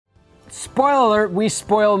Spoiler alert, we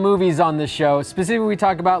spoil movies on this show. Specifically, we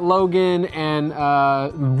talk about Logan, and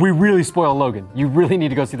we really spoil Logan. You really need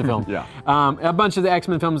to go see the film. Yeah. A bunch of the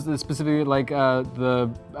X-Men films, specifically like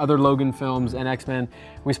the other Logan films and X-Men,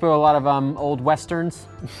 we spoil a lot of old Westerns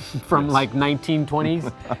from like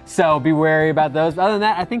 1920s. So be wary about those. But other than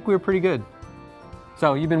that, I think we were pretty good.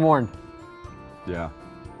 So you've been warned. Yeah.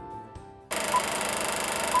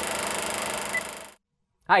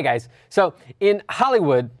 Hi guys. So in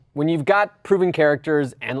Hollywood, when you've got proven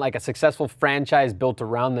characters and like a successful franchise built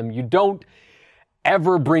around them, you don't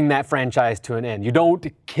ever bring that franchise to an end. You don't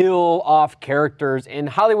kill off characters. In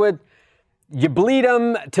Hollywood, you bleed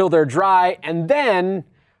them till they're dry, and then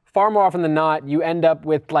far more often than not, you end up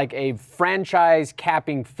with like a franchise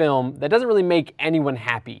capping film that doesn't really make anyone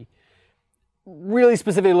happy. Really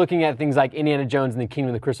specifically looking at things like Indiana Jones and the Kingdom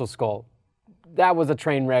of the Crystal Skull. That was a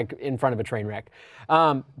train wreck in front of a train wreck.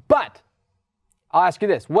 But I'll ask you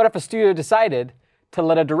this. What if a studio decided to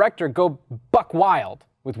let a director go buck wild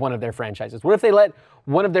with one of their franchises? What if they let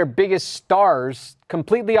one of their biggest stars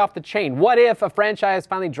completely off the chain? What if a franchise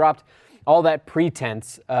finally dropped all that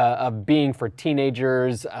pretense of being for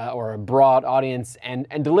teenagers or a broad audience and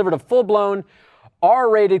delivered a full-blown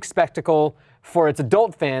R-rated spectacle for its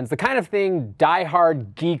adult fans, the kind of thing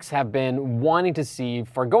diehard geeks have been wanting to see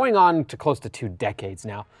for going on to close to 2 decades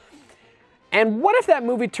now? And what if that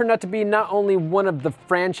movie turned out to be not only one of the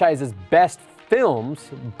franchise's best films,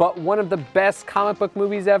 but one of the best comic book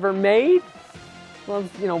movies ever made? Well,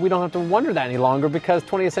 you know, we don't have to wonder that any longer because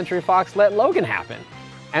 20th Century Fox let Logan happen.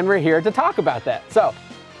 And we're here to talk about that. So,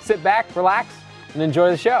 sit back, relax, and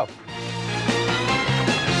enjoy the show.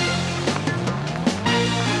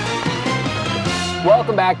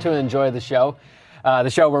 Welcome back to Enjoy the Show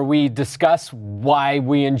where we discuss why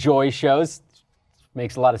we enjoy shows.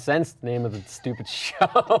 Makes a lot of sense, the name of the stupid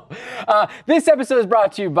show. This episode is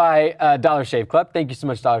brought to you by Dollar Shave Club. Thank you so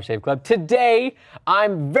much, Dollar Shave Club. Today,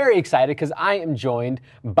 I'm very excited because I am joined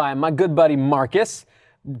by my good buddy Marcus,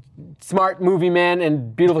 smart movie man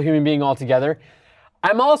and beautiful human being altogether.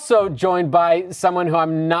 I'm also joined by someone who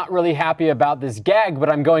I'm not really happy about this gag, but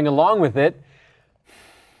I'm going along with it.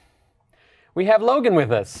 We have Logan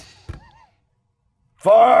with us.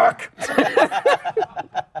 Fuck!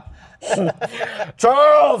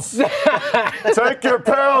 Charles! Take your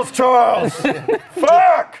pills, Charles!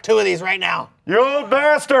 Fuck! 2 of these right now. You old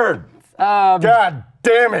bastard! God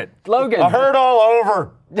damn it! Logan. I hurt all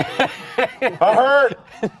over. I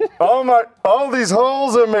hurt. All these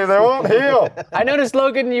holes in me, they won't heal. I noticed,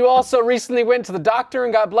 Logan, you also recently went to the doctor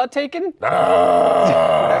and got blood taken.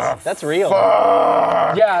 That's real.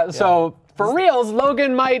 Fuck. Yeah, so for reals,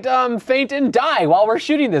 Logan might faint and die while we're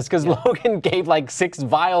shooting this because Logan gave like 6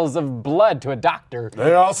 vials of blood to a doctor.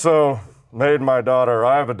 They also made my daughter,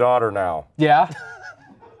 I have a daughter now. Yeah?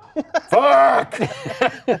 Fuck!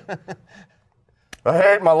 I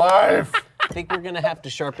hate my life. I think we're gonna have to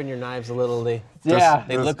sharpen your knives a little. They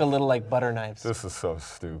look a little like butter knives. This is so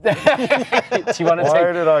stupid. Do you want to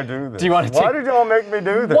Why did I do this? Do you want to Why did y'all make me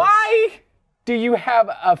do this? Why do you have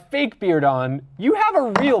a fake beard on? You have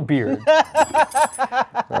a real beard.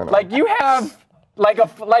 Like you have like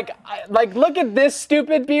look at this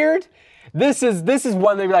stupid beard. This is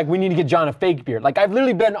one they'd be like, we need to get John a fake beard. Like I've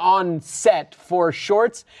literally been on set for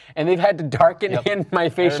shorts and they've had to darken in my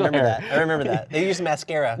facial hair. I remember that. They use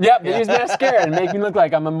mascara. Yep, they use mascara and make me look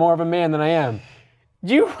like I'm more of a man than I am.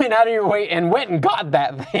 You went out of your way and went and got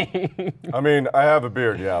that thing. I mean, I have a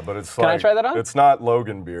beard, yeah, but it's like... Can I try that on? It's not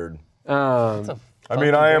Logan beard. I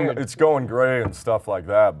mean, it's going gray and stuff like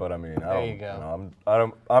that, but I mean, There you go.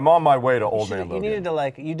 I'm on my way to old man Logan. You needed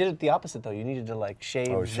to you did it the opposite though. You needed to shave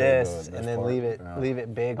shave this this and then part, leave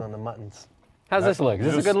it big on the muttons. How's this look? Is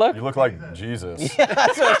this a good look? You look like Jesus.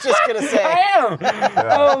 That's what I was just gonna say. I am!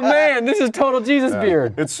 Yeah. Oh man, this is total Jesus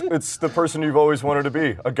beard. It's the person you've always wanted to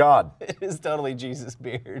be, a god. It is totally Jesus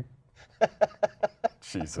beard.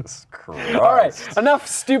 Jesus Christ. All right, enough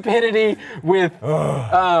stupidity with,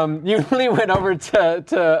 you really went over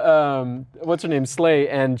to what's her name, Slay,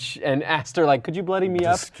 and asked her, like, could you bloody me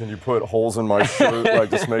up? Can you put holes in my shirt,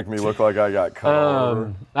 like, just make me look like I got cut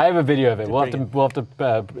over? I have a video of it. We'll have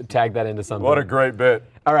to tag that into something. What a great bit.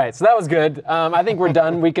 All right, so that was good. I think we're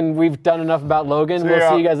done. We've done enough about Logan.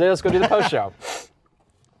 We'll see you guys later. Let's go do the post show.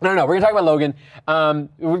 No, we're gonna talk about Logan. A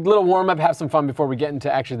little warm up, have some fun before we get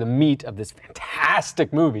into actually the meat of this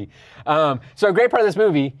fantastic movie. So a great part of this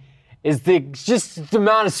movie is just the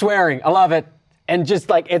amount of swearing. I love it. And just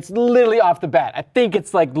like, it's literally off the bat. I think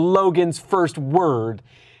it's like Logan's first word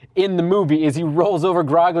in the movie is he rolls over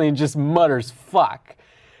groggily and just mutters, fuck.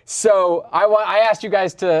 So I asked you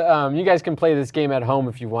guys to, you guys can play this game at home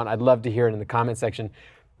if you want. I'd love to hear it in the comment section.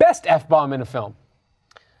 Best F-bomb in a film.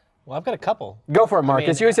 Well, I've got a couple. Go for it,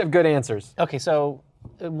 Marcus. You always have good answers. Okay, so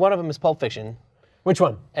one of them is Pulp Fiction. Which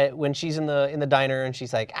one? When she's in the diner and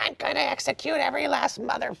she's like, "I'm gonna execute every last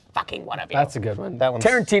motherfucking one of you." That's a good one. That one's-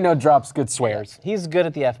 Tarantino drops good swears. He's good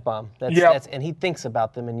at the F-bomb. And he thinks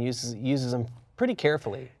about them and uses them pretty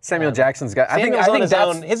carefully. Samuel Jackson's got. I think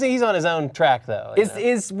he's on his own track though.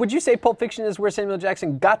 Would you say Pulp Fiction is where Samuel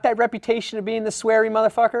Jackson got that reputation of being the sweary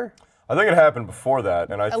motherfucker? I think it happened before that,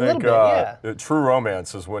 and I think little bit, yeah. True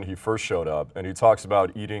Romance is when he first showed up, and he talks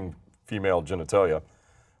about eating female genitalia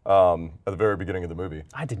at the very beginning of the movie.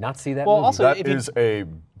 I did not see that Well, movie. also- That is a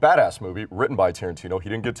badass movie written by Tarantino. He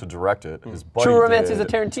didn't get to direct it. His buddy True Romance did. is a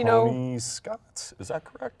Tarantino? Tony Scott, is that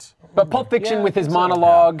correct? But Pulp Fiction Yeah, with I his think so.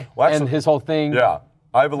 monologue Well, actually- and his whole thing. Yeah.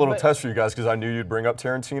 I have a little test for you guys because I knew you'd bring up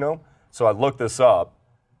Tarantino. So I looked this up.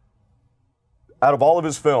 Out of all of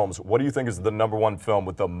his films, what do you think is the #1 film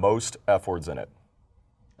with the most F words in it?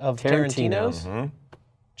 Of Tarantino's? Tarantino's?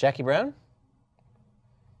 Jackie Brown?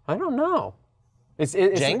 I don't know. It's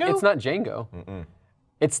Django? It's not Django.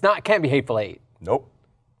 It's not. Can't be Hateful Eight. Nope.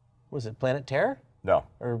 Was it Planet Terror? No.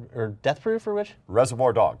 Or Death Proof or which?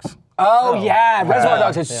 Reservoir Dogs. Oh yeah, Reservoir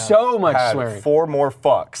Dogs has so much Had swearing. 4 more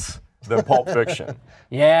fucks than Pulp Fiction.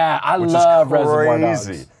 Yeah, I Which love is Reservoir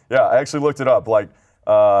crazy. Dogs. Yeah, I actually looked it up. Like,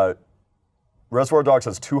 Reservoir Dogs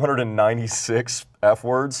has 296 F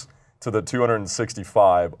words to the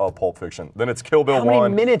 265 of Pulp Fiction. Then it's Kill Bill How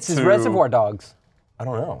 1. many minutes is 2 Reservoir Dogs? I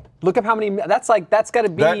don't know. Look up how many. That's got to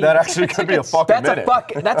be. That actually could be a fucking That's minute. a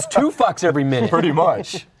fuck. That's 2 fucks every minute. Pretty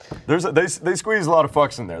much. They squeeze a lot of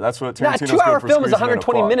fucks in there. That's what Nah, a Tarantino's 2-hour good for film is squeezing in a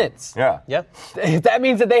 120 fuck. minutes. Yeah. Yep. That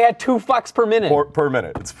means that they had 2 fucks per minute. Per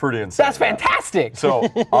minute. It's pretty insane. That's fantastic. So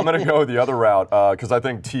I'm going to go the other route because I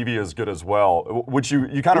think TV is good as well, which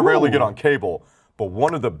you kind of rarely get on cable. But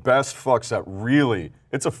one of the best fucks that really,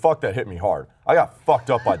 it's a fuck that hit me hard. I got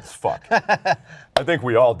fucked up by this fuck. I think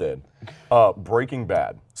we all did. Breaking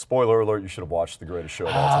Bad. Spoiler alert, you should have watched The Greatest Show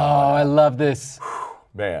of all time. Oh, I love this.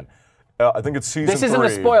 Man. I think it's season 3. This isn't a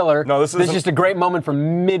spoiler. No, this is isn't. just a great moment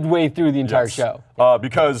from midway through the entire show.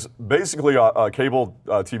 Because basically cable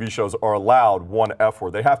TV shows are allowed 1 F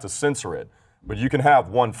word. They have to censor it. But you can have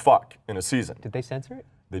 1 fuck in a season. Did they censor it?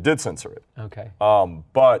 They did censor it. Okay.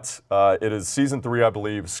 But it is season 3, I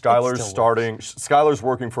believe. Skylar's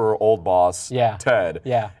working for her old boss, Ted.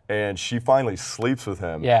 Yeah. And she finally sleeps with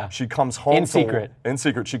him. Yeah. She comes home In secret. In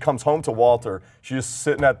secret. She comes home to Walter. She's just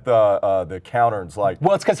sitting at the counter and it's like.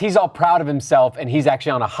 Well, it's because he's all proud of himself and he's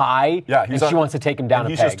actually on a high. Yeah. And she wants to take him down and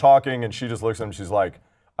a he's peg. just talking and she just looks at him and she's like,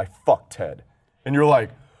 I fucked Ted. And you're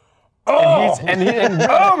like,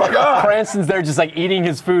 oh my God. Cranston's there just like eating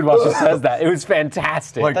his food while she says that. It was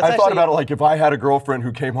fantastic. Like, That's I thought actually- about it like if I had a girlfriend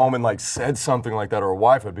who came home and like said something like that or a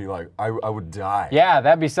wife, I'd be like, I would die. Yeah,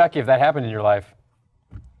 that'd be sucky if that happened in your life.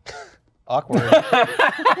 Awkward.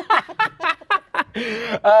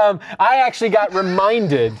 I actually got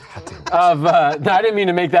reminded of. No, I didn't mean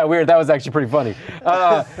to make that weird. That was actually pretty funny.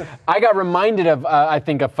 I got reminded of, I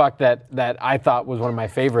think, a fuck that I thought was one of my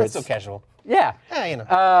favorites. That's so casual. Yeah. Yeah, you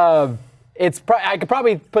know. I could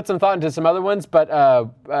probably put some thought into some other ones, but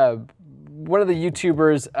one of the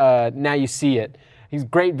YouTubers, Now You See It, he's a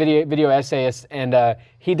great video essayist, and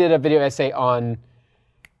he did a video essay on,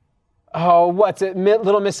 what's it,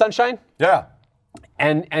 Little Miss Sunshine? Yeah.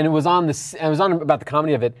 And it was on about the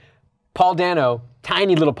comedy of it. Paul Dano,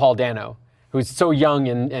 tiny little Paul Dano, who's so young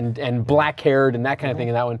and black-haired and that kind of thing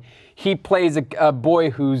in that one. He plays a boy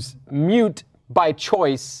who's mute by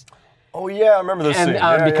choice. Oh yeah, I remember this scene.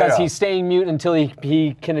 Because he's staying mute until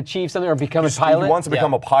he can achieve something or become a pilot. He wants to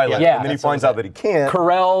become a pilot, Yeah. and then he finds out that he can't.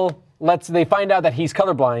 They find out that he's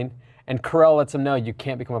colorblind, and Carell lets him know you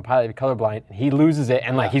can't become a pilot if you're colorblind. And he loses it,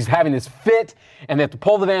 and like he's having this fit, and they have to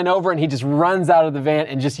pull the van over, and he just runs out of the van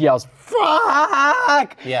and just yells,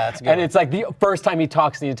 "Fuck!" Yeah, that's a good And one. it's like the first time he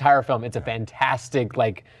talks in the entire film. It's a fantastic,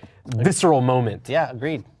 like, visceral moment. Yeah,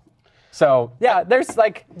 agreed. So yeah, there's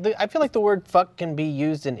like, I feel like the word fuck can be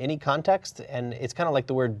used in any context, and it's kind of like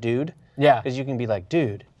the word dude. Yeah. Because you can be like,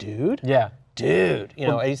 dude. yeah. You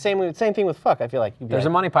know, same thing with fuck. I feel like you'd be There's a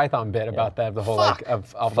like, Monty Python bit about that, the whole Fuck. like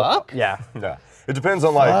of Fuck? Yeah. Yeah. It depends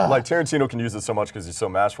on like Tarantino can use it so much because he's so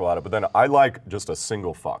masterful at it, but then I like just a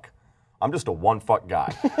single fuck. I'm just a 1 fuck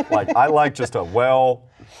guy. Like I like just a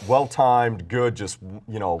well-timed, good, just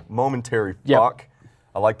momentary Yep. fuck.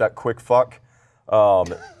 I like that quick fuck.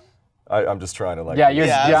 I'm just trying to like. Yeah,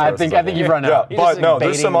 I think you've run Yeah, out. but no,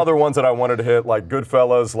 there's some baiting. other ones that I wanted to hit, like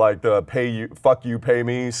Goodfellas, like the fuck you, pay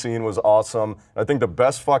me scene was awesome. I think the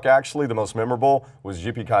best fuck, actually, the most memorable, was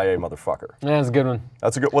Yippee-ki-yay, motherfucker. Yeah, that's a good one.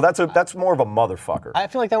 That's a good. Well, that's more of a motherfucker. I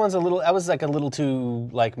feel like that was like a little too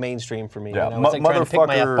like mainstream for me. Yeah, you know? It's like trying to pick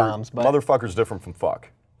my F-bombs. But motherfucker's different from fuck.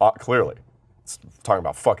 Clearly, it's talking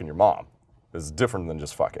about fucking your mom. Is different than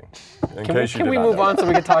just fucking. Can we move on so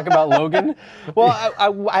we can talk about Logan? Well,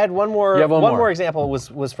 I had one more. You have one more. more example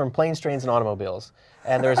was from Planes, Trains, and Automobiles.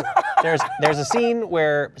 And there's a scene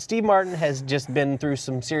where Steve Martin has just been through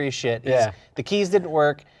some serious shit. Yeah. The keys didn't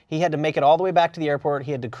work. He had to make it all the way back to the airport.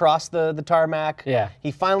 He had to cross the tarmac. Yeah.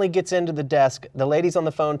 He finally gets into the desk. The lady's on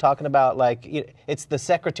the phone talking about it's the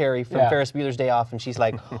secretary from Yeah. Ferris Bueller's Day Off, and she's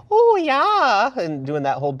like, "Oh yeah," and doing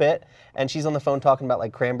that whole bit. And she's on the phone talking about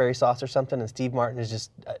like cranberry sauce or something. And Steve Martin is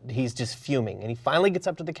just fuming. And he finally gets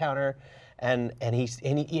up to the counter. And he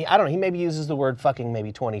I don't know, he maybe uses the word fucking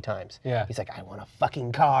maybe 20 times. Yeah. He's like, I want a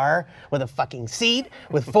fucking car with a fucking seat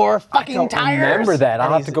with 4 fucking tires. Remember that? I'll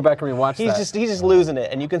And have he's- to go back and rewatch he's that. He's just losing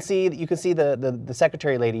it. And you can see the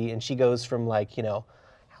secretary lady, and she goes from like, how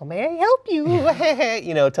may I help you?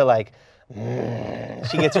 To like,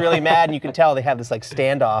 she gets really mad, and you can tell they have this like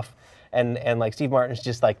standoff. And like Steve Martin's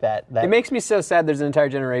just like that. It makes me so sad there's an entire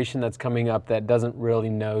generation that's coming up that doesn't really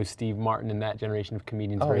know Steve Martin and that generation of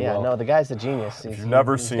comedians Oh very yeah, well. no, the guy's a genius. He's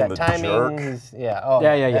never he's seen got The timing, Jerk?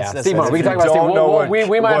 Yeah. Steve Martin, we If can talk you about Steve. don't know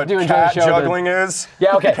We might have what to do enjoy the cat show. then. juggling is.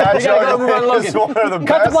 Yeah, okay. Cat We gotta go move on to juggling is Logan. one of the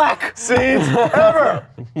Cut to best black. scenes ever.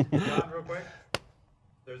 John, real quick.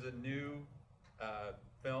 There's a new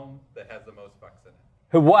film that has the most fucks in it.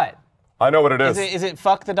 Who? What? I know what it is. Is it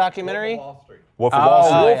Fuck the documentary? Wall Street. Wolf of Wall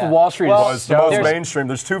Street Wolf yeah. of Wall Street Well, is was the most there's- mainstream.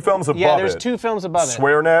 There's 2 films above it. Yeah, there's 2 films above it.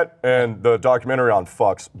 SwearNet and the documentary on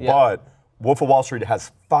fucks. Yeah. But Wolf of Wall Street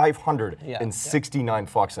has 569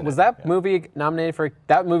 fucks in it. Was that movie nominated for?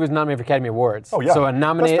 That movie was nominated for Academy Awards. Oh, yeah. So a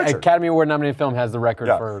Best Picture. Academy Award nominated film has the record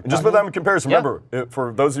Yeah. for. And just put that in comparison. Yeah. Remember,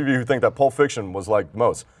 for those of you who think that Pulp Fiction was like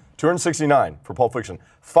most, 269 for Pulp Fiction,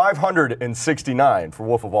 569 for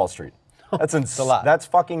Wolf of Wall Street. That's a lot. That's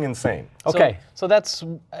fucking insane. Okay. So that's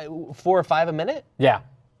 4 or 5 a minute? Yeah.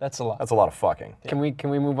 That's a lot. That's a lot of fucking. Can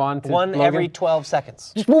we move on to One Logan? every 12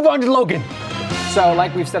 seconds. Just move on to Logan. So,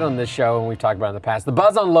 like we've said on this show and we've talked about in the past, the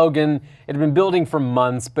buzz on Logan, it had been building for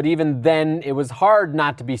months, but even then, it was hard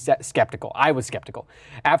not to be skeptical. I was skeptical.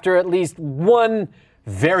 After at least one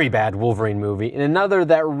very bad Wolverine movie and another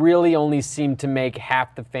that really only seemed to make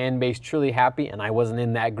half the fan base truly happy, and I wasn't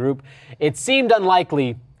in that group, it seemed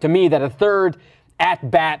unlikely to me that a third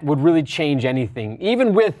at-bat would really change anything.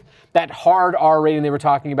 Even with that hard R rating they were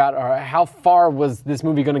talking about, or how far was this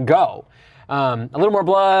movie going to go? A little more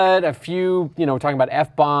blood, a few, we're talking about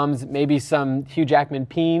F-bombs, maybe some Hugh Jackman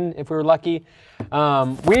peen if we were lucky.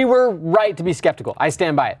 We were right to be skeptical. I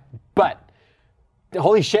stand by it. But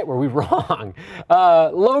holy shit, were we wrong.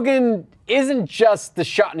 Logan isn't just the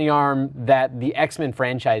shot in the arm that the X-Men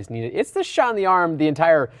franchise needed. It's the shot in the arm the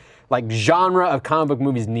entire genre of comic book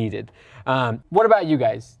movies needed. What about you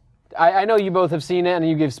guys? I know you both have seen it and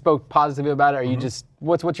you spoke positively about it. Are you just,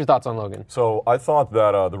 what's your thoughts on Logan? So I thought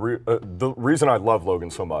that the reason I love Logan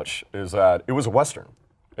so much is that it was a Western.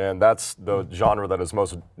 And that's the genre that is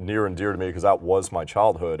most near and dear to me because that was my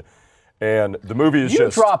childhood. And the movie is You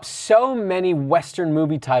just... dropped so many Western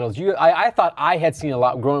movie titles. I thought I had seen a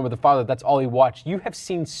lot growing up with a father. That's all he watched. You have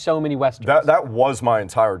seen so many Westerns. That was my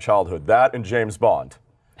entire childhood. That and James Bond.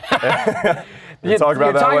 You're talking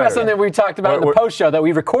about something we talked about in the post show that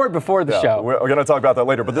we record before the show. We're going to talk about that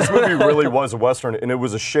later. But this movie really was a Western, and it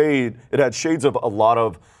was it had shades of a lot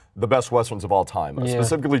of the best Westerns of all time,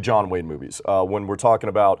 specifically John Wayne movies. When we're talking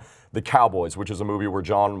about The Cowboys, which is a movie where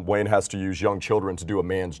John Wayne has to use young children to do a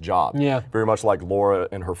man's job. Yeah. Very much like Laura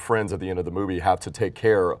and her friends at the end of the movie have to take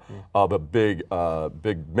care of a big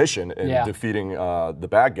mission in defeating the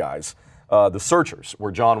bad guys. The Searchers,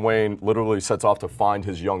 where John Wayne literally sets off to find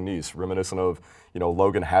his young niece, reminiscent of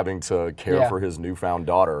Logan having to care for his newfound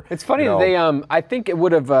daughter. It's funny that they, I think it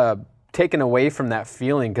would have taken away from that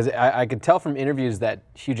feeling because I could tell from interviews that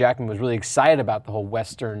Hugh Jackman was really excited about the whole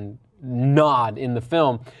Western nod in the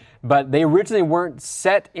film. But they originally weren't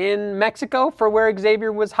set in Mexico for where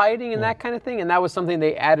Xavier was hiding and that kind of thing, and that was something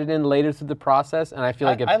they added in later through the process. And I feel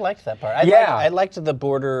like I liked that part. I liked the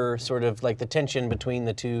border, sort of like the tension between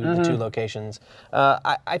the two locations.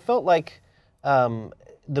 I felt like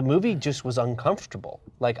the movie just was uncomfortable.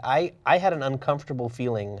 Like I had an uncomfortable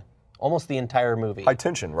feeling almost the entire movie. High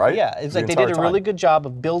tension, right? Yeah, it's The like they did a entire really time. good job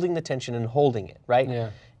of building the tension and holding it, right? Yeah.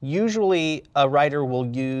 Usually a writer will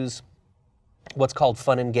use what's called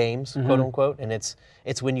fun and games, quote unquote, and it's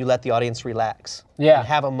when you let the audience relax. Yeah. And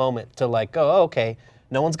have a moment to like go, oh, okay,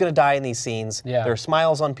 no one's gonna die in these scenes. Yeah. There are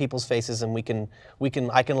smiles on people's faces, and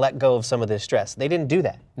I can let go of some of this stress. They didn't do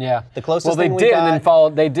that. Yeah. The closest well, they thing we did, got. and then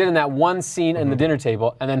followed. They did in that one scene in the dinner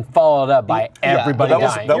table, and then followed up by everybody But that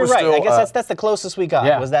was- dying. that You're was right. still, I guess that's the closest we got.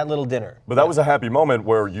 Yeah. Was that little dinner. But that was a happy moment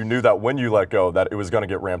where you knew that when you let go, that it was going to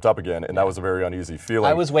get ramped up again, and that was a very uneasy feeling.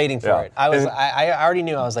 I was waiting for Yeah. it. I And- already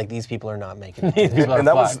knew. I was like, these people are not making it. These people are and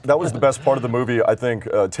fucked. that was the best part of the movie, I think,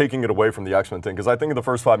 taking it away from the X-Men thing, because I think in the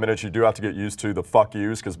first 5 minutes you do have to get used to the fuck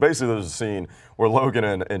yous, because basically there's a scene where Logan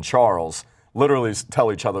and Charles literally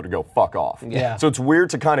tell each other to go fuck off. Yeah. So it's weird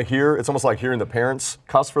to kind of hear. It's almost like hearing the parents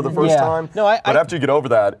cuss for the first Yeah. time. No, but after you get over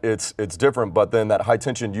that, it's different. But then that high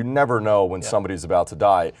tension, you never know when somebody's about to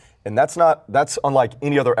die, and that's unlike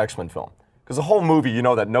any other X-Men film. Because the whole movie, you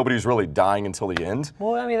know that nobody's really dying until the end.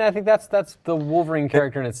 Well, I mean, I think that's the Wolverine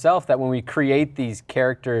character in itself. That when we create these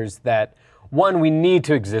characters, that one, we need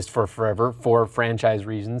to exist for forever for franchise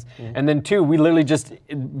reasons, and then two, we literally just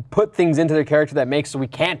put things into their character that makes so we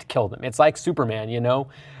can't kill them. It's like Superman, you know.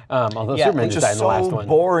 Although Yeah, Superman it's just died It's in the so last one.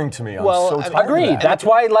 boring to me. I'm Well, so I- tired of Agreed. that. That's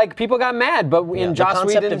why like people got mad, but in The Joss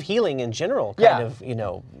concept Whedon, of healing in general Yeah. kind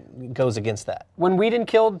of, goes against that. when Whedon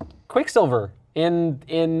killed Quicksilver in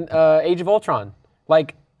Age of Ultron,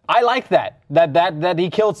 like I like that he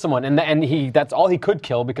killed someone and that's all he could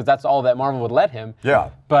kill because that's all that Marvel would let him. Yeah.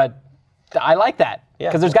 But I like that Yeah.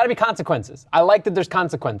 because there's got to be consequences. I like that there's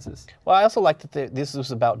consequences. Well, I also like that this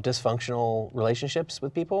was about dysfunctional relationships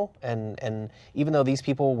with people, and even though these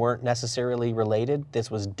people weren't necessarily related, this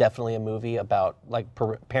was definitely a movie about like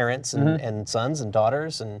parents and sons and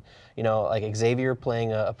daughters, and like Xavier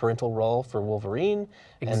playing a parental role for Wolverine.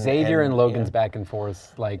 Xavier and Logan's back and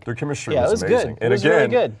forth, like Their chemistry Yeah, it was was good. amazing. It And was again, really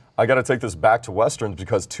good. I got to take this back to Westerns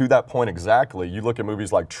because to that point exactly, you look at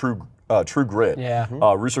movies like True Grit, Yeah.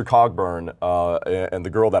 Rooster Cogburn, and the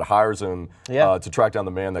girl that hires him Yeah. to track down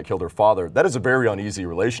the man that killed her father. That is a very uneasy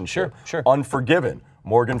relationship. Sure. Unforgiven,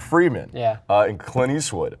 Morgan Freeman, Yeah. and Clint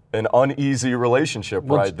Eastwood, an uneasy relationship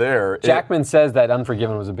right there. Jackman says that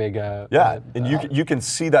Unforgiven was a big. Yeah, and you can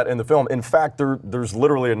see that in the film. In fact, there's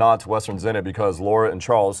literally a nod to Westerns in it because Laura and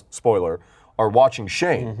Charles, spoiler, are watching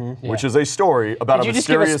Shane, which is a story about Did a you just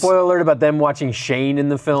give mysterious. a spoiler alert about them watching Shane in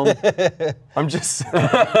the film? I'm just saying.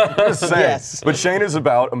 Yes. But Shane is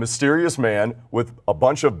about a mysterious man with a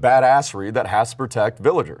bunch of badassery that has to protect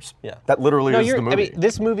villagers. Yeah. That literally is the movie. I mean,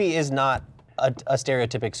 this movie is not a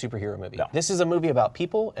stereotypic superhero movie. No. This is a movie about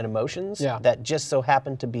people and emotions Yeah. that just so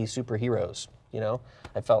happen to be superheroes.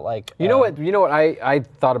 I felt like You know what I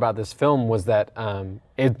thought about this film was that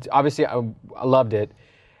it obviously I loved it.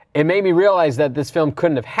 It made me realize that this film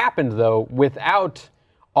couldn't have happened though without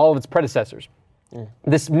all of its predecessors.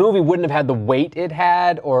 This movie wouldn't have had the weight it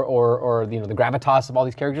had or the gravitas of all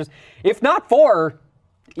these characters if not for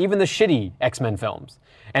even the shitty X-Men films.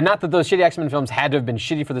 And not that those shitty X-Men films had to have been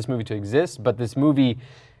shitty for this movie to exist, but this movie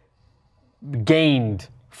gained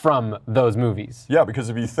from those movies. Yeah, because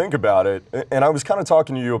if you think about it, and I was kind of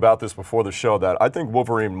talking to you about this before the show, that I think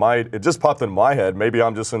Wolverine it just popped in my head, maybe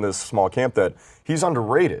I'm just in this small camp, that he's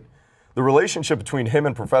underrated. The relationship between him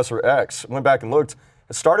and Professor X, went back and looked,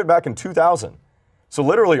 it started back in 2000. So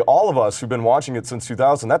literally all of us who've been watching it since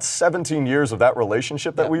 2000, that's 17 years of that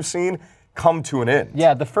relationship that we've seen come to an end.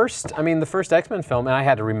 Yeah, the first X-Men film, and I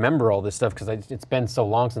had to remember all this stuff because it's been so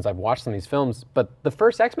long since I've watched some of these films, but the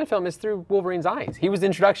first X-Men film is through Wolverine's eyes. He was the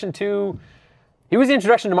introduction to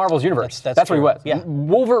Marvel's universe. That's That's what he true. was.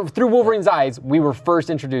 Yeah. Through Wolverine's eyes, we were first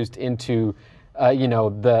introduced into, not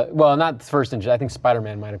the first introduction. I think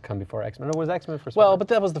Spider-Man might have come before X-Men. Or was X-Men first? well, but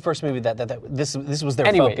that was the first movie that this was their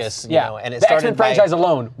Anyways, focus. yeah. And it the started X-Men franchise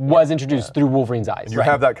alone was introduced through Wolverine's eyes. You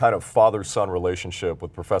have that kind of father-son relationship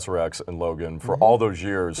with Professor X and Logan for all those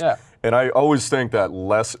years. Yeah. And I always think that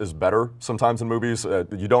less is better sometimes in movies.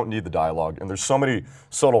 You don't need the dialogue. And there's so many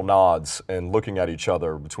subtle nods and looking at each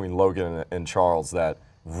other between Logan and Charles that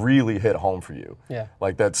really hit home for you. Yeah.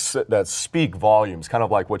 Like that speak volumes, kind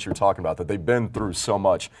of like what you're talking about, that they've been through so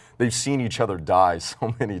much. They've seen each other die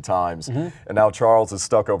so many times. And now Charles is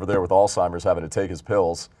stuck over there with Alzheimer's having to take his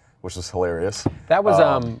pills, which is hilarious. That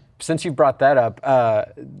was, since you brought that up,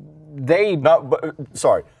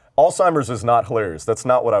 Sorry. Alzheimer's is not hilarious. That's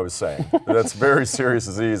not what I was saying. That's very serious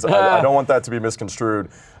disease. I don't want that to be misconstrued.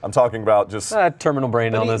 I'm talking about just terminal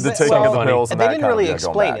brain illness. the It's taking so of the funny. pills And and they that didn't kind of really going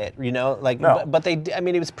explain back. it, No. but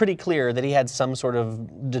it was pretty clear that he had some sort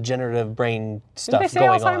of degenerative brain stuff Didn't they say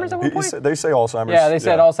going Alzheimer's on. at one point? They say Alzheimer's. Yeah, they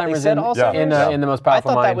said Alzheimer's, They said Alzheimer's? in the most I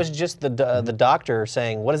powerful thought mind. that was just the doctor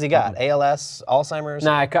saying, "What has he got? ALS, Alzheimer's?"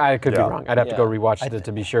 Nah, I could be Yeah. wrong. I'd have to go rewatch it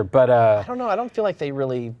to be sure. But I don't know. I don't feel like they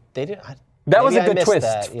didn't. That was Maybe a I good missed twist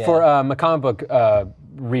that, yeah. for a comic book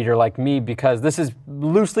reader like me, because this is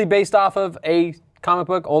loosely based off of a comic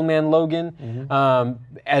book, Old Man Logan,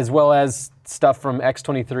 as well as stuff from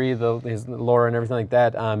X-23, his lore and everything like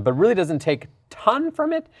that, but really doesn't take a ton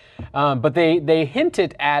from it. But they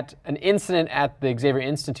hinted at an incident at the Xavier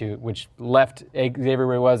Institute, which left Xavier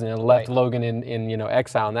where he was, and it left Logan in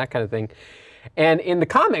exile and that kind of thing. And in the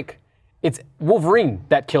comic, it's Wolverine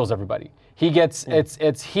that kills everybody. He gets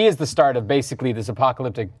he is the start of basically this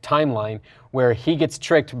apocalyptic timeline where he gets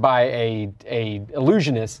tricked by a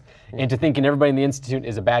illusionist into thinking everybody in the Institute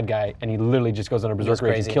is a bad guy, and he literally just goes on a berserk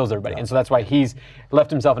rage and kills everybody. And so that's why he's left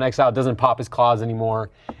himself in exile, doesn't pop his claws anymore,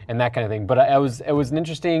 and that kind of thing. But it was an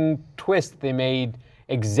interesting twist. They made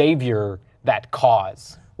Xavier that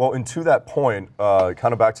cause. Well, and to that point, kind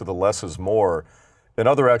of back to the less is more. In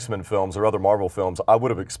other X-Men films or other Marvel films, I would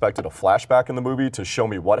have expected a flashback in the movie to show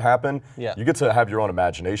me what happened. Yeah. You get to have your own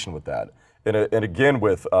imagination with that. And again,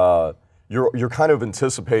 with you're kind of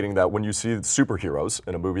anticipating that when you see superheroes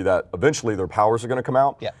in a movie that eventually their powers are going to come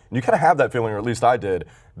out. Yeah. And you kind of have that feeling, or at least I did,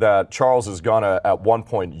 that Charles is going to, at one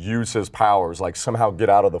point, use his powers, like somehow get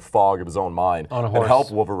out of the fog of his own mind On a and horse.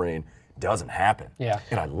 help Wolverine. Doesn't happen. Yeah.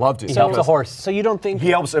 And I loved it. He helps a horse. So you don't think He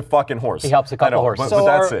helps a fucking horse. He helps a couple I know, horses. But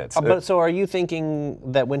that's it. So are you thinking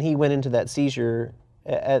that when he went into that seizure,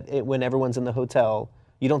 when everyone's in the hotel,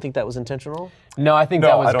 you don't think that was intentional? No, I think No,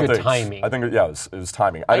 that was I don't good think. timing. I think, it was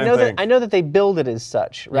timing. I know that they build it as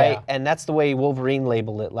such, right? Yeah. And that's the way Wolverine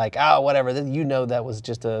labeled it, like, whatever. That was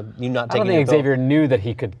just you not I taking. don't think your pill. Xavier knew that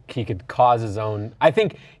he could cause his own. I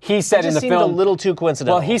think he said It in just the seemed film a little too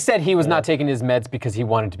coincidental. Well, he said he was not taking his meds because he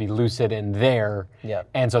wanted to be lucid and there. Yeah.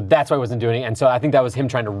 And so that's why he wasn't doing it. And so I think that was him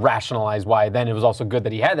trying to rationalize why. Then it was also good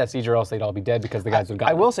that he had that seizure, else they'd all be dead because the guys would have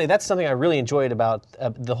gotten I will say that's something I really enjoyed about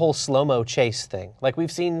the whole slow-mo chase thing. Like we've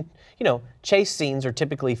seen, chase scenes are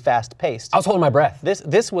typically fast-paced. I was holding my breath.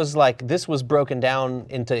 This was broken down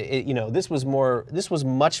into this was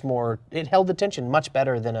much more, it held the tension much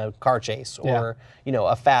better than a car chase or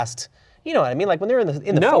a fast, you know what I mean? Like when they're in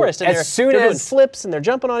the forest and they're doing flips and they're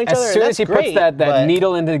jumping on each other. As soon as he puts that but-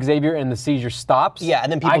 needle into Xavier and the seizure stops, Yeah,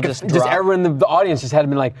 and then people just drop. everyone in the audience just had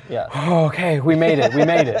been like, Yeah. oh, okay, we made it.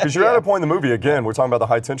 Because you're at a point in the movie, again, we're talking about the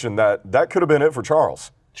high tension, that could have been it for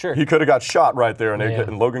Charles. Sure. He could have got shot right there, and, Yeah.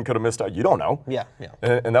 and Logan could have missed out. You don't know. Yeah.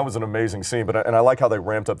 And that was an amazing scene. And I like how they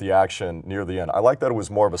ramped up the action near the end. I like that it was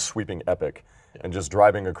more of a sweeping epic and just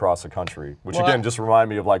driving across the country, which again just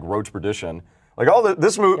reminded me of like Roach Perdition. Like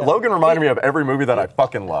this movie, Logan reminded me of every movie that I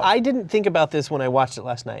fucking love. I didn't think about this when I watched it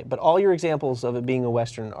last night, but all your examples of it being a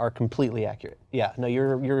Western are completely accurate. Yeah, no,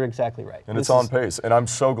 you're exactly right. And it's on pace. And I'm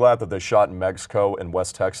so glad that they shot in Mexico and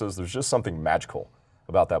West Texas. There's just something magical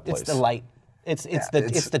about that place. It's the light. It's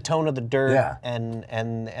the tone of the dirt Yeah.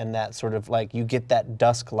 and that sort of like you get that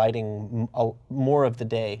dusk lighting more of the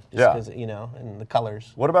day just Yeah. because and the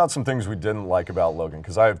colors. What about some things we didn't like about Logan?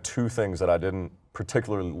 Because I have two things that I didn't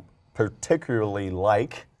particularly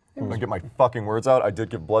like. I'm gonna get my fucking words out. I did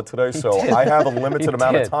give blood today, so I have a limited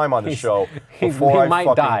amount of did. time on the show he before I might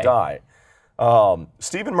fucking die. die.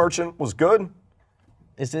 Stephen Merchant was good.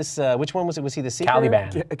 Is this which one was it? Was he the secret?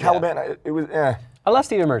 Caliban. Caliban, it was I love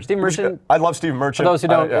Stephen Merchant. Stephen Merchant, I love Stephen Merchant. for those who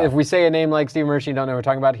don't, Yeah. if we say a name like Stephen Merchant, you don't know what we're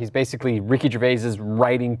talking about, he's basically Ricky Gervais's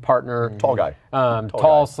writing partner. Tall guy.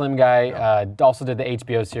 Tall, slim guy. Also did the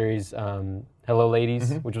HBO series Hello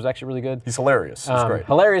Ladies, which was actually really good. He's hilarious. He's great.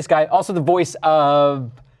 Hilarious guy. Also the voice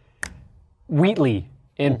of Wheatley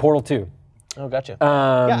in Portal 2. Oh, gotcha.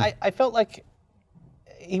 Yeah, I felt like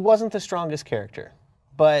he wasn't the strongest character,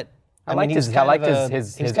 but I liked mean, his- he's I kind liked of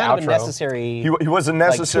his he's kind of a outro. necessary. He was a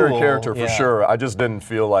necessary tool, character for yeah. sure. I just didn't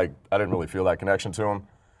really feel that connection to him.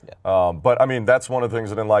 But I mean, that's one of the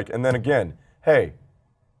things I didn't like. And then again, hey,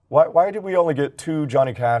 why did we only get 2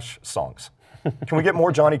 Johnny Cash songs? Can we get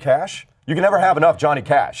more Johnny Cash? You can never have enough Johnny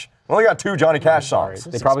Cash. We only got 2 Johnny Cash songs.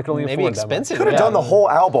 They probably could only maybe afford that much. expensive. Could have done the whole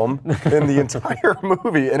album in the entire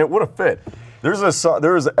movie, and it would have fit.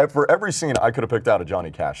 For every scene, I could have picked out a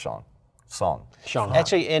Johnny Cash song. Sean.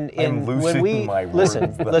 Actually, in I'm when losing we my words.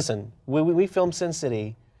 listen, when we filmed Sin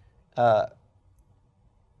City,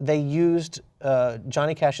 they used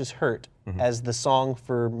Johnny Cash's "Hurt" as the song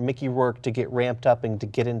for Mickey Rourke to get ramped up and to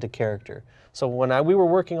get into character. So when we were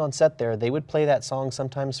working on set there, they would play that song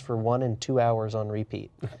sometimes for 1 and 2 hours on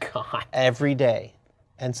repeat God. every day.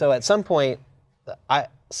 And so at some point,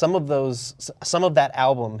 some of that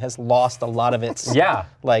album has lost a lot of its Yeah.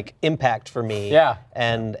 like impact for me. Yeah.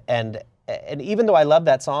 And even though I love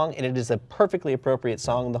that song, and it is a perfectly appropriate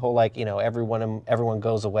song, the whole like everyone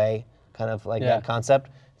goes away kind of like Yeah. that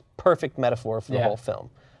concept, perfect metaphor for the Yeah. whole film.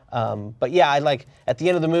 But yeah, I like at the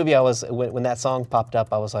end of the movie, when that song popped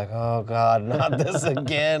up, I was like, oh God, not this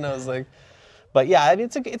again. I was like, but yeah, I mean,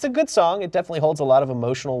 it's a good song. It definitely holds a lot of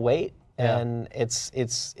emotional weight, and it's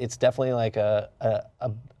definitely like a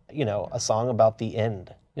song about the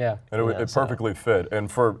end. Yeah. And it perfectly fit. And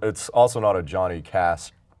it's also not a Johnny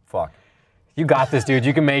Cash fuck. You got this, dude.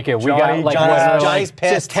 You can make it. We got Johnny- like Johnny's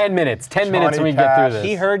pissed. just 10 minutes. 10 minutes and we Johnny get through Cash. this.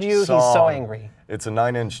 He heard you. He's so Song. angry. It's a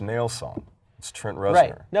Nine Inch Nails song. It's Trent Reznor.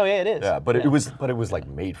 Right? No, yeah, it is. Yeah, but it was like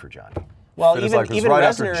made for Johnny. Well, It was even like, it was even right Reznor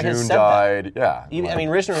after has June said died. that. Yeah. I mean,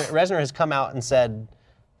 Reznor has come out and said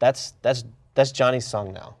that's Johnny's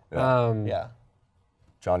song now. Yeah.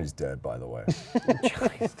 Johnny's dead, by the way.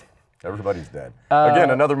 Everybody's dead. Again,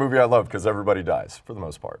 another movie I love because everybody dies for the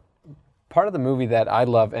most part. Part of the movie that I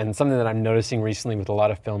love, and something that I'm noticing recently with a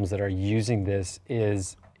lot of films that are using this,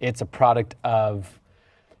 is it's a product of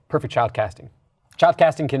perfect child casting. Child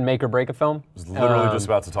casting can make or break a film. I was literally just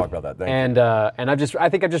about to talk about that. Thank you. And I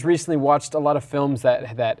think I've just recently watched a lot of films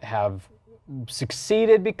that have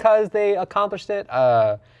succeeded because they accomplished it.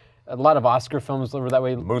 A lot of Oscar films were that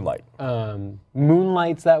way. Moonlight.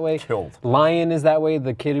 Moonlight's that way. Killed. Lion is that way.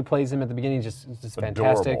 The kid who plays him at the beginning is just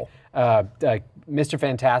fantastic. Mr.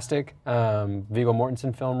 Fantastic, Viggo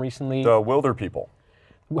Mortensen film recently. The Wilder People.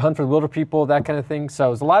 Hunt for the Wilder People, that kind of thing. So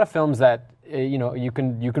there's a lot of films that you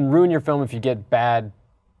can ruin your film if you get bad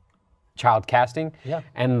child casting. Yeah.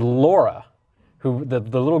 And Laura, who the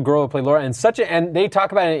little girl who played Laura, and they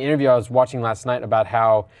talk about in an interview I was watching last night about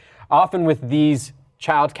how often with these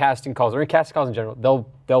child casting calls or casting calls in general,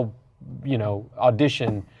 they'll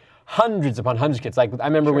audition hundreds upon hundreds of kids. Like I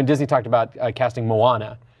remember when Disney talked about casting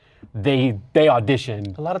Moana. They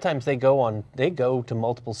auditioned A lot of times they go to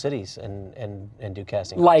multiple cities and do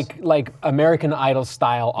casting. like American Idol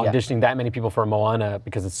style auditioning that many people for Moana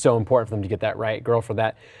because it's so important for them to get that right girl for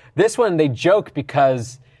that. This one they joke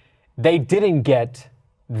because they didn't get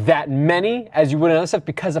that many as you would in other stuff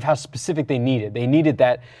because of how specific they needed. They needed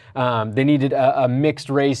that. They needed a mixed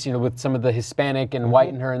race, with some of the Hispanic and white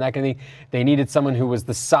in her and that kind of thing. They needed someone who was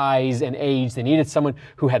the size and age. They needed someone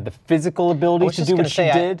who had the physical ability to do what she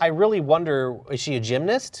did. I really wonder, is she a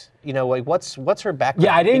gymnast? What's her background?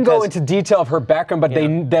 Yeah, I didn't go into detail of her background,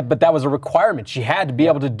 but but that was a requirement. She had to be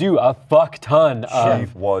able to do a fuck ton She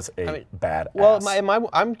of. was a badass. Well,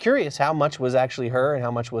 I'm curious how much was actually her and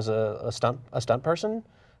how much was a stunt person.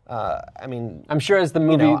 I'm sure as the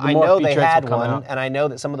movie, the I more know they featurettes had will come one, out. and I know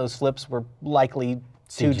that some of those flips were likely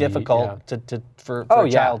too CG, difficult yeah. for Oh, a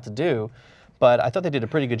yeah. child to do. But I thought they did a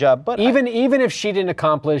pretty good job. But Even if she didn't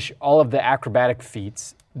accomplish all of the acrobatic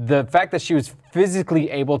feats, the fact that she was physically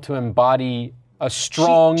able to embody a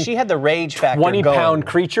strong she had the rage factor 20-pound going.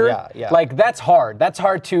 creature, Yeah. like that's hard. That's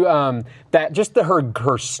hard to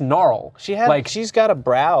her snarl. She's got a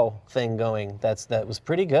brow thing going. That was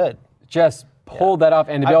pretty good. Just pulled that off,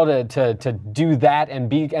 and to be able to do that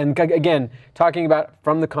and again, talking about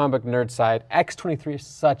from the comic book nerd side, X-23 is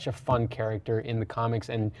such a fun character in the comics,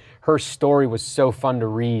 and her story was so fun to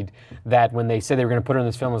read that when they said they were going to put her in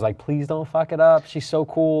this film, I was like, please don't fuck it up. She's so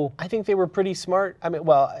cool. I think they were pretty smart. I mean,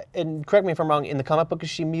 and correct me if I'm wrong, in the comic book, is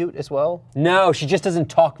she mute as well? No, she just doesn't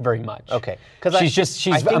talk very much. Okay. She's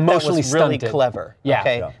I think emotionally that was really stunted. clever. Yeah.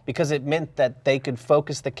 Okay. Yeah. Because it meant that they could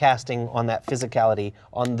focus the casting on that physicality,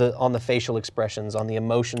 on the facial expressions, on the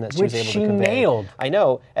emotion that she was Which able she to convey. nailed. I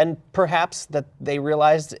know, and perhaps that they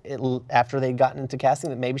realized after they'd gotten into casting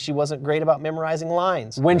that maybe she wasn't great about memorizing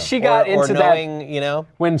lines. When she got or into knowing,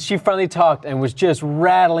 when she finally talked and was just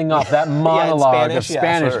rattling off that monologue of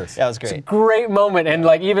Spanish, That was it's a great. great moment. And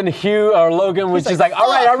like even Hugh or Logan was He's just like,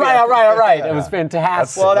 like, all right. "Fuck." It was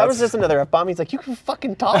fantastic. Well, that was just another F-bomb. He's like, you can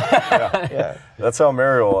fucking talk. Yeah. That's how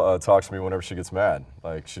Mariel talks to me whenever she gets mad.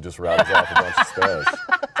 Like, she just rattles off a bunch of Spanish.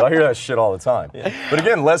 So I hear that shit all the time. But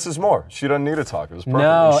again, less is more. She doesn't need to talk. It was perfect.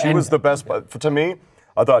 No, And she and- was the best. To me,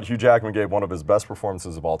 I thought Hugh Jackman gave one of his best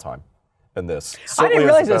performances of all time in this. I Certainly didn't as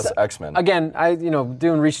realize the this. best X-Men. Again,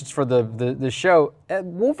 doing research for the show,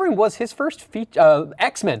 Wolverine was his first feature.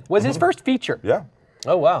 X-Men was his first feature. Yeah.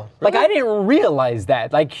 Oh, wow. Like I didn't realize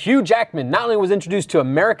that. Like Hugh Jackman not only was introduced to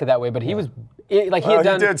America that way, but he was he had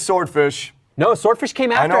done. He did Swordfish. No, Swordfish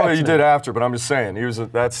came after. I know he X-Men. did after, but I'm just saying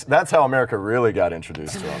that's how America really got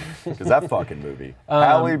introduced to him. Because that fucking movie,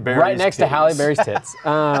 Halle Berry's Right next to titties. Halle Berry's tits.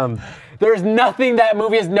 There's nothing that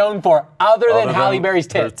movie is known for other than Halle Berry's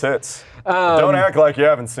her tits. tits. Don't act like you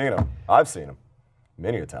haven't seen them. I've seen them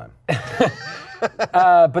many a time.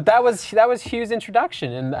 But that was Hugh's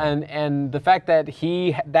introduction, and the fact that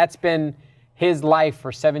that's been his life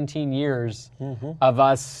for 17 years of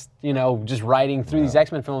us, just riding through these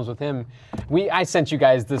X-Men films with him. I sent you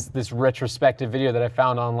guys this retrospective video that I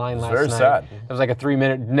found online last night. Very sad. It was like a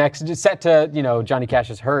 3-minute next set to Johnny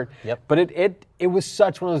Cash's Hurt. Yep. But it was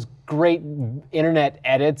such one of those great internet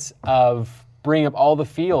edits of bringing up all the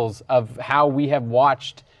feels of how we have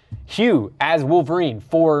watched Hugh as Wolverine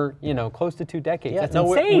for close to 2 decades. That's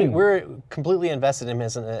insane. We're completely invested in him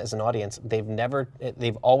as an audience.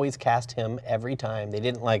 They've always cast him every time. They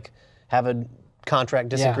didn't have a contract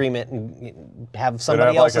disagreement and have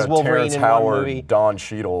somebody else as Wolverine Terrence in Howard, one movie. Don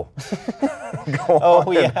Cheadle go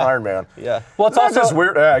on in Iron Man. Yeah. Well, it's That's also just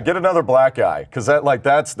weird. Yeah, get another black guy, because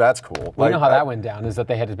that's cool. You know how that went down is that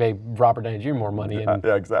they had to pay Robert Downey Jr. more money. And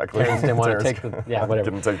yeah, exactly. Terrence didn't want to take whatever.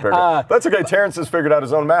 Didn't take that's okay. Terrence has figured out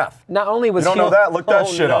his own math. Not only was You don't he know that? Look that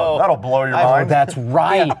Oh, shit no. up. That'll blow your Oh, mind. that's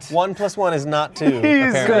right. 1 + 1 is not 2. He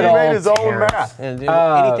apparently. made his own Terrence. math. And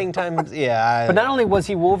anything times, yeah. But not only was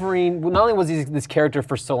he Wolverine, not only was he this character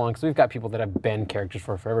for so long, because we've got people that have been characters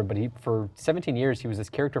for forever, but for 17 years he was this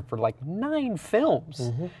character for 9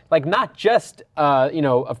 films. Not just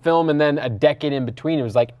a film and then a decade in between. It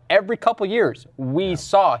was every couple years we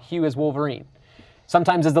saw Hugh as Wolverine.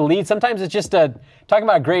 Sometimes as the lead, sometimes it's just talking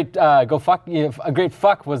about a great a great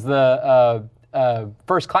fuck was the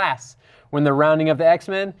First Class when they're rounding up the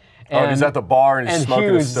X-Men. And he's at the bar and he's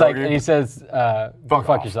smoking Hugh's a stogie. and he says, fuck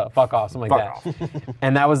off. yourself, fuck off, something like Fuck that.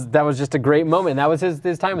 And that was just a great moment. And that was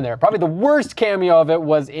his time in there. Probably the worst cameo of it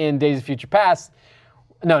was in Days of Future Past.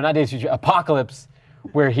 No, not Days of Future, Apocalypse,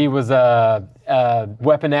 where he was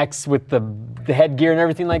Weapon X with the headgear and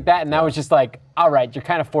everything like that. And that was just all right, you're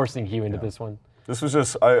kind of forcing Hugh into this one. This was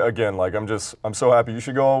just, I'm so happy. You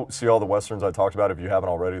should go see all the Westerns I talked about if you haven't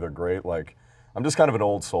already. They're great. I'm just kind of an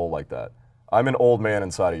old soul like that. I'm an old man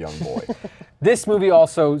inside a young boy. This movie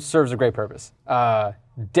also serves a great purpose.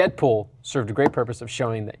 Deadpool served a great purpose of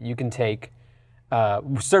showing that you can take,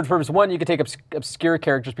 served purpose one, you can take obscure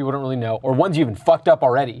characters people don't really know, or ones you even fucked up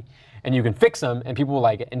already, and you can fix them and people will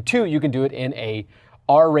like it. And 2, you can do it in a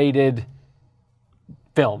R-rated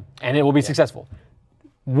film, and it will be successful.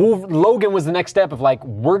 Logan was the next step of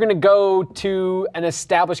we're gonna go to an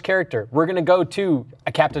established character. We're gonna go to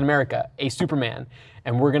a Captain America, a Superman,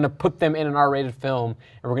 and we're gonna put them in an R-rated film,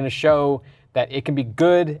 and we're gonna show that it can be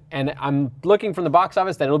good, and I'm looking from the box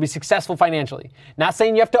office that it'll be successful financially. Not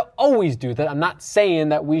saying you have to always do that. I'm not saying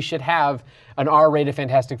that we should have an R-rated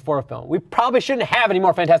Fantastic Four film. We probably shouldn't have any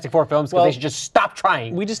more Fantastic Four films because they should just stop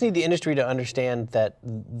trying. We just need the industry to understand that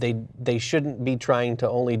they shouldn't be trying to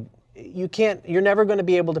only. You're never going to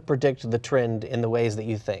be able to predict the trend in the ways that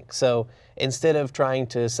you think. So instead of trying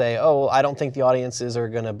to say, oh, I don't think the audiences are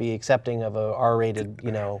going to be accepting of a R-rated,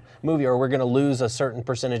 movie, or we're going to lose a certain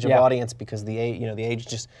percentage of audience because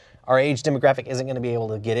our age demographic isn't going to be able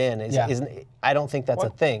to get in. I don't think that's a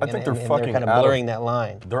thing. I think and they're they're kind of blurring that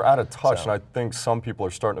line. They're out of touch, and I think some people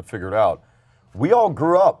are starting to figure it out. We all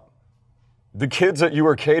grew up. The kids that you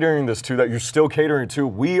were catering this to, that you're still catering to,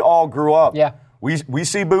 we all grew up. Yeah. We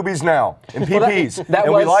see boobies now in PPs,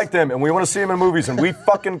 and we like them, and we want to see them in movies, and we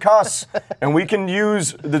fucking cuss, and we can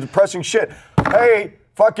use the depressing shit. Hey,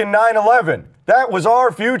 fucking 9/11. That was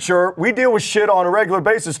our future. We deal with shit on a regular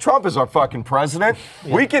basis. Trump is our fucking president.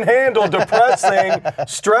 Yeah. We can handle depressing,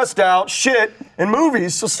 stressed out shit in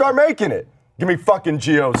movies, so start making it. Give me fucking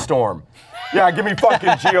Geostorm. Yeah, give me fucking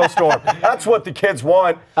Geostorm. That's what the kids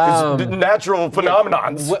want, is natural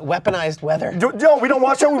phenomenons. Weaponized weather. No, we don't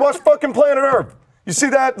watch that. We watch fucking Planet Earth. You see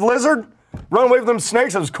that lizard? Run away from them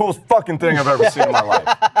snakes? That was the coolest fucking thing I've ever seen in my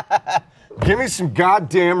life. Give me some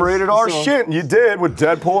goddamn rated R shit. And you did with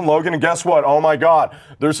Deadpool and Logan, and guess what? Oh my God,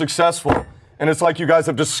 they're successful. And it's like you guys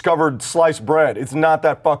have discovered sliced bread. It's not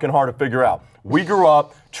that fucking hard to figure out. We grew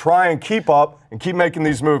up, try and keep up, and keep making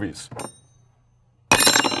these movies.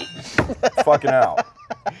 Fucking out.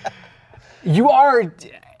 You are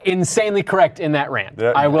insanely correct in that rant.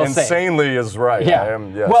 Yeah, I will say. Insanely is right. Yeah. I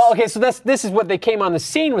am, yes. Well, okay, so this is what they came on the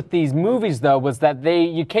scene with these movies, though, was that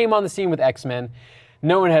you came on the scene with X-Men.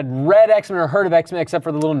 No one had read X-Men or heard of X-Men except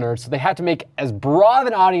for the little nerds, so they had to make as broad of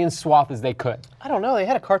an audience swath as they could. I don't know. They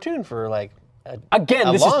had a cartoon for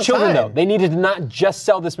Again, this is children, though. They needed to not just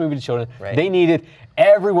sell this movie to children. Right. They needed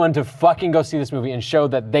everyone to fucking go see this movie and show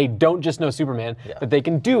that they don't just know Superman, that they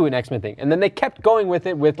can do an X-Men thing. And then they kept going with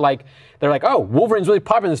it with they're like, oh, Wolverine's really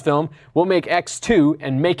popular in this film. We'll make X2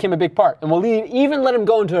 and make him a big part. And we'll even let him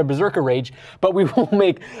go into a berserker rage, but we will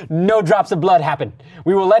make no drops of blood happen.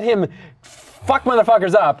 We will let him fuck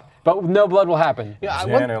motherfuckers up, but no blood will happen. Yeah,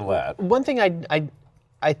 one thing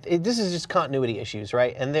this is just continuity issues,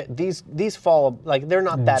 right? And these fall like they're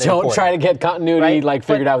not that Don't important. try to get continuity Right?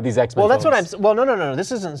 figured out with these X-Men. Well, that's what I'm. films. Well, no.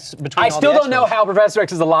 This isn't between. I all still the don't know X-Men. how Professor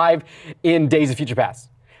X is alive in Days of Future Past.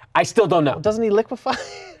 I still don't know. Doesn't he liquefy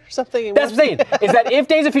or something? in That's one what I'm saying. Is that if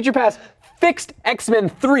Days of Future Past fixed X-Men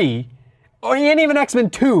 3, or even X-Men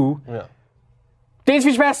 2, Yeah. Days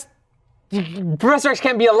of Future Past, Professor X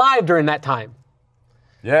can't be alive during that time.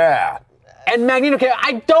 Yeah. And Magneto can't.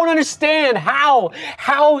 I don't understand how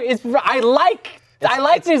is I like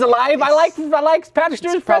that he's alive. I like Patrick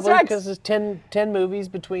Stewart's Professor Probably X. because there's 10 movies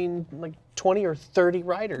between like 20 or 30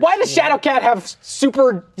 writers. Why does Shadowcat have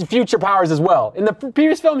super future powers as well? In the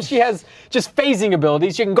previous films, she has just phasing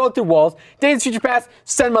abilities. She can go through walls. Days of Future Past,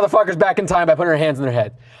 send motherfuckers back in time by putting her hands in their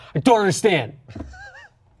head. I don't understand.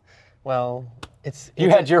 Well, it's You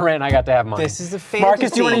had your rant, and I got to have mine. This is a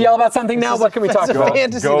Marcus, do you want to fantasy. yell about something now? This is What can we talk it's a about?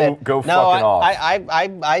 fantasy Go- that- go no, fucking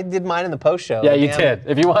off. I did mine in the post show. Yeah, you Damn. did.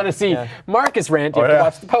 If you want to see Marcus rant, you have to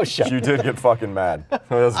watch the post show. You did get fucking mad.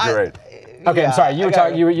 That's great. Okay, I'm Yeah, sorry. You I were got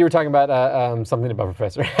talking. You were talking about something about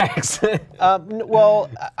Professor X. Well,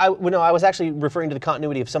 I was actually referring to the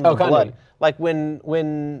continuity of some of the blood. continuity. Like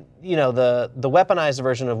when you know the weaponized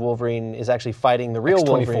version of Wolverine is actually fighting the real X-24.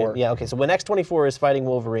 Wolverine. Yeah, okay. So when X-24 is fighting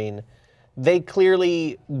Wolverine, they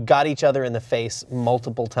clearly got each other in the face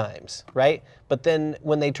multiple times, right? But then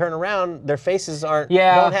when they turn around, their faces don't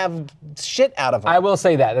have shit out of them. I will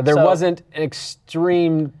say that there So- wasn't an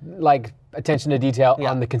extreme attention to detail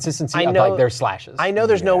on the consistency of their slashes. I know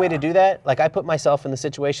there's no way to do that. Like I put myself in the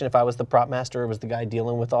situation if I was the prop master or was the guy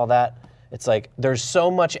dealing with all that. It's like there's so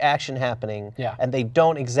much action happening, and they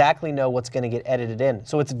don't exactly know what's going to get edited in.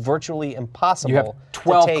 So it's virtually impossible. You have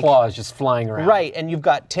 12 to take, claws just flying around. right? And you've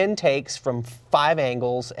got 10 takes from 5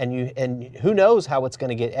 angles, and who knows how it's going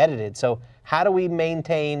to get edited. So how do we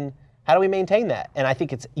maintain that? And I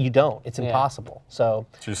think you don't. It's impossible. So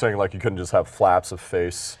you're saying like you couldn't just have flaps of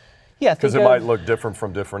face? yeah, Because think it might of look different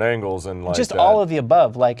from different angles and like just all of the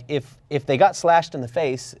above. Like if they got slashed in the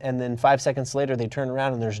face and then 5 seconds later they turn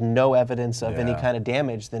around and there's no evidence of any kind of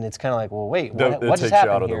damage, then it's kind of like, well, wait, what it just takes happened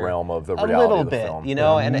you out of the here? realm of the a reality little of the bit, film. you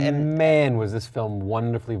know, and Man, was this film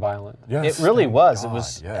wonderfully violent. Yes, it really thank was. It God,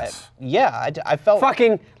 was, yes. I felt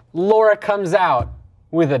Fucking Laura comes out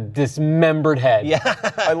with a dismembered head.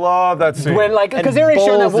 yeah. I love that scene. When because they already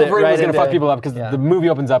shown that bowls it Wolverine right was gonna fuck into- people up because yeah. the movie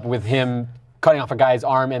opens up with him cutting off a guy's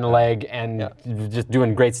arm and a leg and just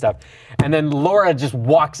doing great stuff. And then Laura just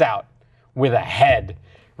walks out with a head,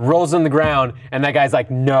 rolls on the ground, and that guy's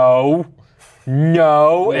like, no,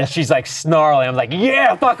 and she's like snarling. I'm like,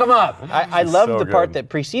 yeah, fuck him up. I love so the part good. that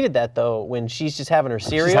preceded that though, when she's just having her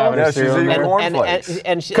cereal. having her yeah, she's cereal eating there. cornflakes.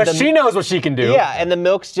 and Because she knows what she can do. Yeah, and the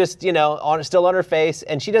milk's just still on her face,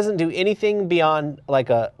 and she doesn't do anything beyond like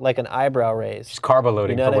an eyebrow raise. She's carbo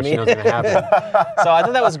loading You know for what what I she knows is gonna happen. So I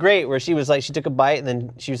thought that was great, where she was like, she took a bite, and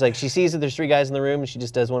then she was like, she sees that there's 3 guys in the room, and she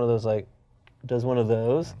just does one of those,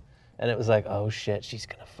 and it was like, oh shit, she's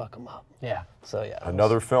gonna fuck them up. Yeah. So yeah.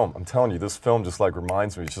 Another film. I'm telling you, this film just like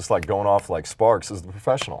reminds me. It's just like going off like sparks. Is The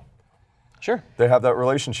Professional. Sure. They have that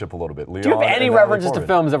relationship a little bit. Leon Do you have any and Natalie references to Portman.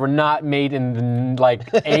 films that were not made in the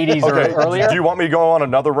 80s Okay, or earlier? do you want me to go on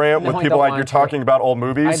another rant with I people don't like want you're to. talking about old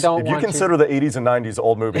movies? I don't If you want to. consider the 80s and 90s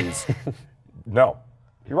old movies, no,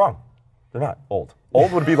 you're wrong. They're not old.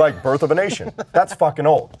 Old would be like Birth of a Nation. That's fucking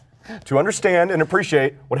old. To understand and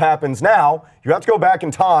appreciate what happens now, you have to go back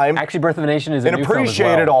in time Actually, Birth of a Nation is a and new film as appreciate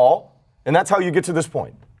well. it all, and that's how you get to this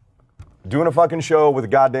point. Doing a fucking show with a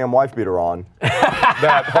goddamn wife beater on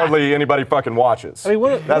that hardly anybody fucking watches.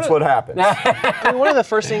 That's what happens. I mean, one of the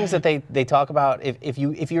first things that they talk about, if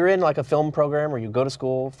you're in like a film program or you go to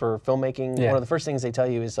school for filmmaking, one of the first things they tell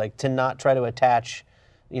you is like to not try to attach,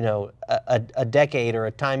 a decade or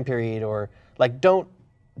a time period, or like don't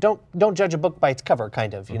judge a book by its cover,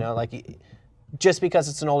 kind of, like just because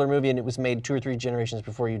it's an older movie and it was made 2 or 3 generations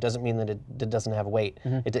before you doesn't mean that it doesn't have weight.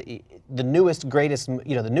 The newest, greatest,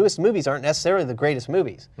 the newest movies aren't necessarily the greatest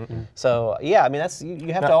movies. So yeah, I mean that's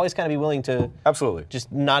you have to always kind of be willing to Absolutely.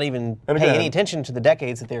 just not even And pay again- any attention to the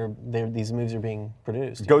decades that these movies are being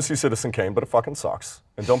produced. Go see Citizen Kane, but it fucking sucks.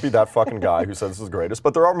 And don't be that fucking guy who says this is the greatest.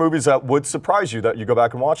 But there are movies that would surprise you that you go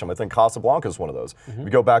back and watch them. I think Casablanca is one of those. If you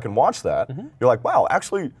go back and watch that, you're like, wow,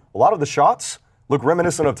 actually, a lot of the shots look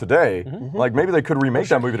reminiscent of today. Like maybe they could remake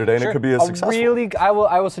that movie today and it could be as successful.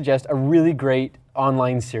 I will suggest a really great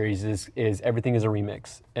online series is Everything Is a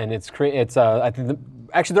Remix, and I think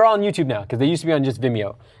actually they're all on YouTube now because they used to be on just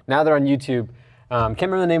Vimeo. Now they're on YouTube. Can't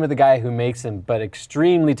remember the name of the guy who makes them, but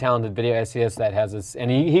extremely talented video SES that has this,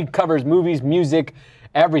 and he covers movies, music,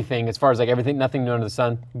 everything as far as like everything, nothing new under the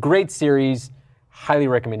sun. Great series, highly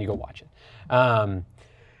recommend you go watch it.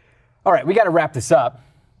 All right, we got to wrap this up.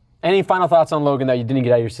 Any final thoughts on Logan that you didn't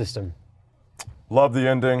get out of your system? Love the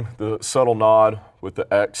ending, the subtle nod with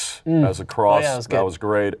the X as a cross. Oh, yeah, that was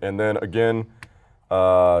great. And then again,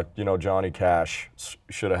 Johnny Cash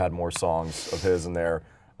should have had more songs of his in there.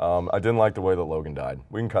 I didn't like the way that Logan died.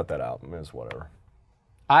 We can cut that out. I mean, it's whatever.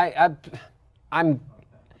 I'm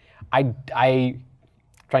trying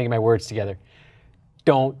to get my words together.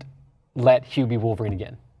 Don't let Hugh be Wolverine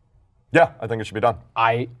again. Yeah, I think it should be done.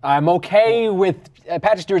 I'm okay with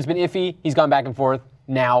Patrick Stewart's been iffy. He's gone back and forth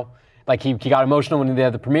now. Like he got emotional when he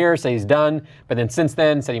did the premiere, say he's done, but then since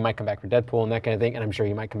then said he might come back for Deadpool and that kind of thing, and I'm sure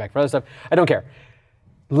he might come back for other stuff. I don't care.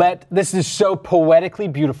 This is so poetically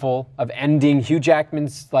beautiful of ending Hugh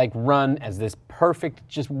Jackman's run as this perfect,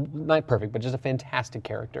 just not perfect, but just a fantastic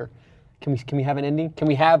character. Can we have an ending? Can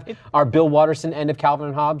we have our Bill Watterson end of Calvin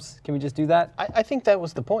and Hobbes? Can we just do that? I think that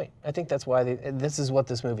was the point. I think that's why this is what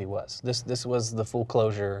this movie was. This was the full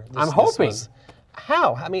closure. I'm hoping.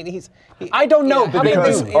 How? I mean, I don't know, Yeah, but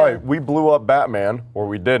Because, they do. all right, we blew up Batman, or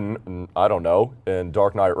we didn't, and I don't know, in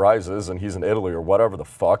Dark Knight Rises, and he's in Italy or whatever the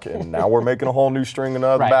fuck, and now we're making a whole new string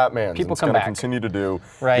of Right. Batmans. People It's come going to back. continue to do.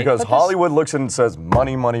 Right. Because But Hollywood looks and says,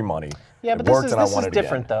 money, money, money. Yeah, It but worked this and I is want it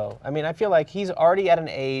different, again. though. I mean, I feel like he's already at an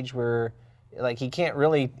age where, he can't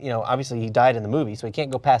really, obviously he died in the movie, so he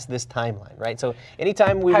can't go past this timeline, right? So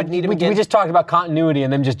anytime we would need him again. We just talked about continuity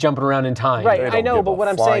and them just jumping around in time. Right, They I don't know, give but a what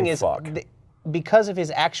I'm saying flying is, fuck. because of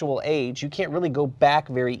his actual age, you can't really go back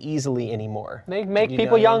very easily anymore. They make You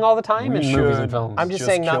people know? young all the time We in movies and should- films. I'm just Just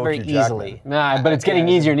saying not kill very Hugh Jackman. easily. Nah, but it's getting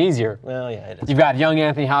easier and easier. Well, yeah, it is. You've got young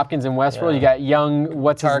Anthony Hopkins in Westworld. You got young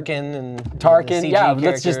Tarkin and the Tarkin. CG Yeah,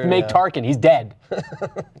 let's just character, make yeah. Tarkin. He's dead.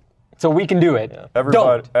 So we can do it.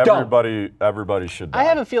 Everybody, Don't. everybody should die. I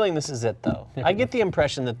have a feeling this is it, though. I get the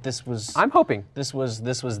impression that this was. I'm hoping. This was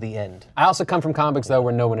the end. I also come from comics though,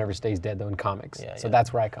 where no one ever stays dead though in comics. Yeah, so yeah.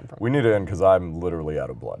 that's where I come from. We need to end because I'm literally out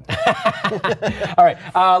of blood. All right,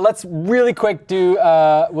 let's really quick do.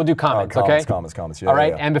 We'll do comics, okay? Comments. Yeah, All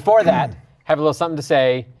right, yeah. and before that, have a little something to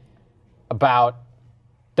say about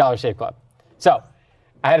Dollar Shave Club. So,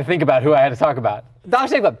 I had to think about who I had to talk about. Dollar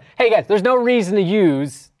Shave Club. Hey guys, there's no reason to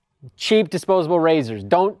use cheap disposable razors.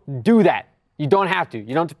 Don't do that. You don't have to.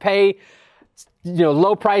 You don't have to pay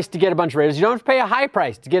low price to get a bunch of razors. You don't have to pay a high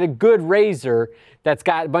price to get a good razor that's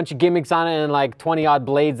got a bunch of gimmicks on it and like 20 odd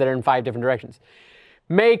blades that are in 5 different directions.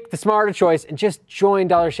 Make the smarter choice and just join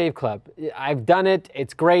Dollar Shave Club. I've done it.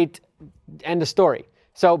 It's great. End of story.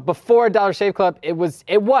 So before Dollar Shave Club, it was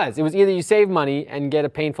either you save money and get a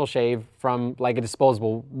painful shave from like a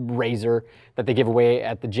disposable razor that they give away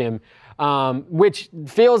at the gym, which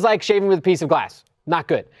feels like shaving with a piece of glass. Not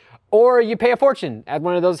good. Or you pay a fortune at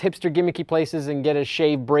one of those hipster gimmicky places and get a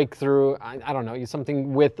shave breakthrough, I don't know,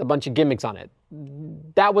 something with a bunch of gimmicks on it.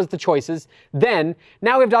 That was the choices. Then,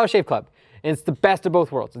 now we have Dollar Shave Club. And it's the best of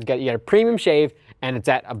both worlds. You got a premium shave and it's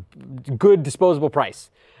at a good disposable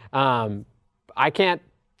price. I can't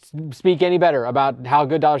speak any better about how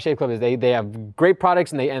good Dollar Shave Club is. They have great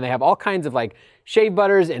products and they have all kinds of like shave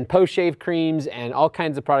butters and post-shave creams and all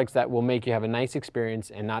kinds of products that will make you have a nice experience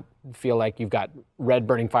and not feel like you've got red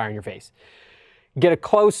burning fire in your face. Get a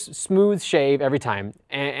close, smooth shave every time.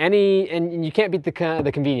 And you can't beat the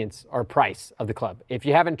convenience or price of the club. If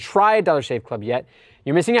you haven't tried Dollar Shave Club yet,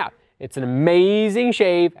 you're missing out. It's an amazing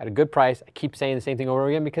shave at a good price. I keep saying the same thing over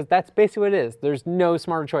again because that's basically what it is. There's no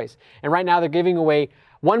smarter choice. And right now they're giving away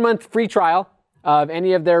 1 month free trial of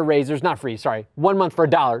any of their razors. Not free, sorry. 1 month for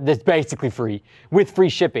 $1. That's basically free with free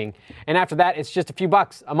shipping. And after that, it's just a few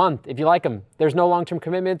bucks a month if you like them. There's no long-term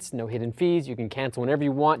commitments, no hidden fees. You can cancel whenever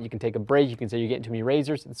you want. You can take a break. You can say you're getting too many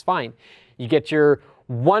razors. It's fine. You get your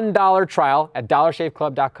 $1 trial at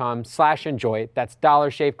dollarshaveclub.com/enjoy. That's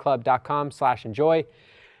dollarshaveclub.com/enjoy.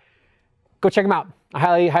 Go check them out. I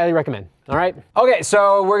highly, highly recommend. All right. Okay,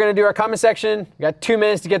 so we're gonna do our comment section. We got 2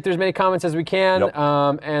 minutes to get through as many comments as we can, Yep.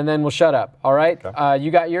 and then we'll shut up. All right. Okay. You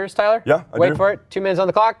got yours, Tyler? Yeah, I Wait do. for it. 2 minutes on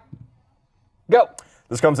the clock. Go.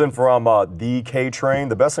 This comes in from the K-Train.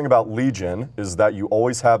 The best thing about Legion is that you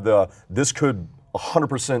always have this could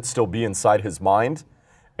 100% still be inside his mind.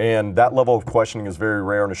 And that level of questioning is very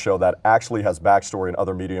rare in a show that actually has backstory and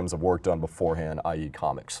other mediums of work done beforehand, i.e.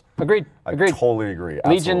 comics. Agreed. I Agreed. totally agree.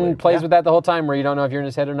 Legion Absolutely. plays with that the whole time, where you don't know if you're in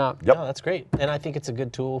his head or not. Yep. No, that's great. And I think it's a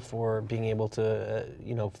good tool for being able to,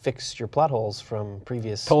 fix your plot holes from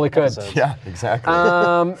previous Totally could. episodes. Yeah, exactly.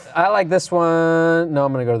 I like this one. No,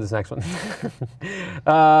 I'm gonna go to this next one.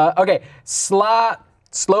 Okay,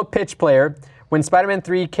 slow pitch player. When Spider-Man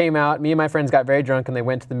 3 came out, me and my friends got very drunk and they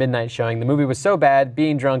went to the midnight showing. The movie was so bad,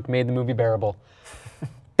 being drunk made the movie bearable.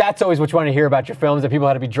 That's always what you want to hear about your films, that people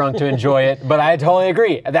had to be drunk to enjoy it. But I totally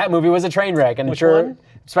agree. That movie was a train wreck. And Which sure, one?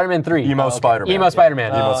 Spider-Man 3. Emo Spider-Man. Emo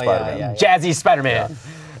Spider-Man. Emo Oh, Spider-Man. yeah. Jazzy Spider-Man.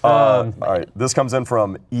 All right, this comes in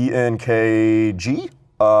from ENKG.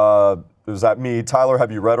 Is that me? Tyler,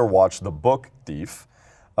 have you read or watched the book Thief?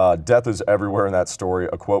 Death is everywhere in that story.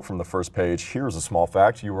 A quote from the first page. Here's a small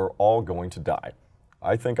fact. You are all going to die.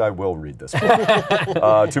 I think I will read this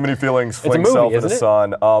book. Too many feelings, fling movie, self in the isn't it?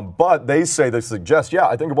 sun. But they suggest, yeah,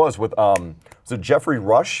 I think it was with, was it Jeffrey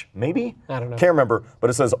Rush, maybe? I don't know. Can't remember. But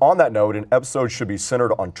it says, on that note, an episode should be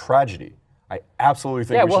centered on tragedy. I absolutely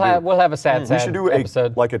think Yeah, we should we'll have a sad we should do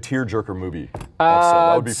episode. like a tearjerker movie episode.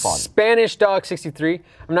 That would be fun. Spanish Dog 63.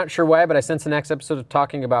 I'm not sure why, but I sense the next episode of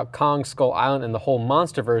talking about Kong Skull Island and the whole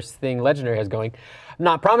MonsterVerse thing Legendary has going. I'm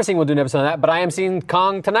not promising we'll do an episode on that, but I am seeing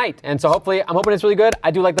Kong tonight, and so hopefully, I'm hoping it's really good.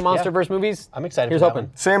 I do like the MonsterVerse movies. I'm excited Here's for that hoping.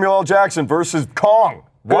 one. Samuel L. Jackson versus Kong.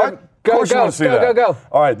 What? Go, Of course you go, want to see go, that. go, go.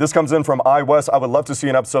 All right, this comes in from iWest. I would love to see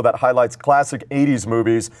an episode that highlights classic 80s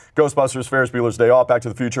movies, Ghostbusters, Ferris Bueller's Day Off, Back to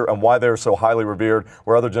the Future, and why they're so highly revered,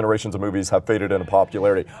 where other generations of movies have faded into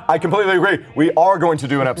popularity. I completely agree. We are going to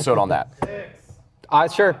do an episode on that.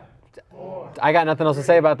 Sure. I got nothing else to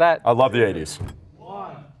say about that. I love the 80s.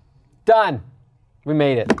 Done. We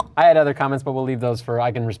made it. I had other comments, but we'll leave those for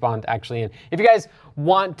I can respond actually. And if you guys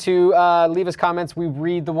want to leave us comments, we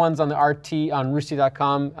read the ones on the RT on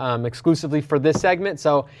Roosty.com exclusively for this segment.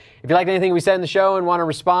 So if you liked anything we said in the show and want to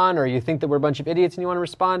respond, or you think that we're a bunch of idiots and you want to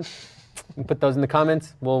respond, you can put those in the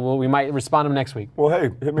comments. We might respond to them next week. Well,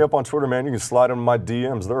 hey, hit me up on Twitter, man. You can slide into my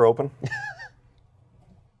DMs. They're open.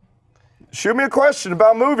 Shoot me a question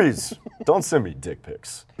about movies. Don't send me dick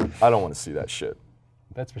pics. I don't want to see that shit.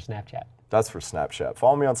 That's for Snapchat. That's for Snapchat.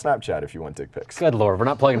 Follow me on Snapchat if you want dick pics. Good Lord, we're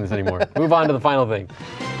not plugging this anymore. Move on to the final thing.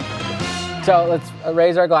 So let's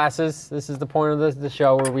raise our glasses. This is the point of the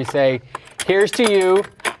show where we say, here's to you,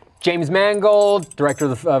 James Mangold, director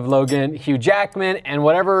of Logan, Hugh Jackman, and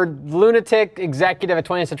whatever lunatic executive at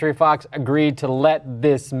 20th Century Fox agreed to let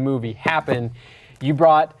this movie happen. You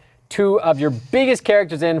brought two of your biggest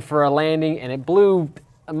characters in for a landing, and it blew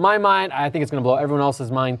my mind. I think it's going to blow everyone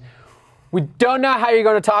else's mind. We don't know how you're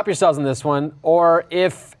going to top yourselves in this one, or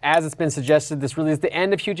if, as it's been suggested, this really is the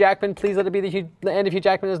end of Hugh Jackman. Please let it be the end of Hugh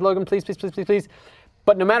Jackman as Logan. Please, please, please, please, please.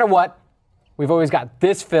 But no matter what, we've always got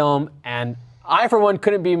this film, and I, for one,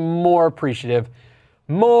 couldn't be more appreciative.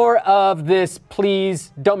 More of this,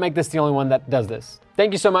 please. Don't make this the only one that does this.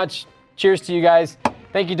 Thank you so much. Cheers to you guys.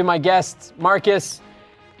 Thank you to my guests, Marcus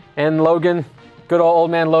and Logan. Good old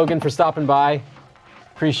man Logan for stopping by.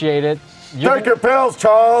 Appreciate it. Take your pills,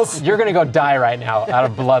 Charles. You're gonna go die right now out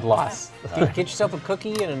of blood loss. Get yourself a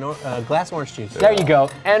cookie and a glass of orange juice. There you go.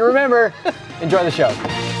 And remember, enjoy the show.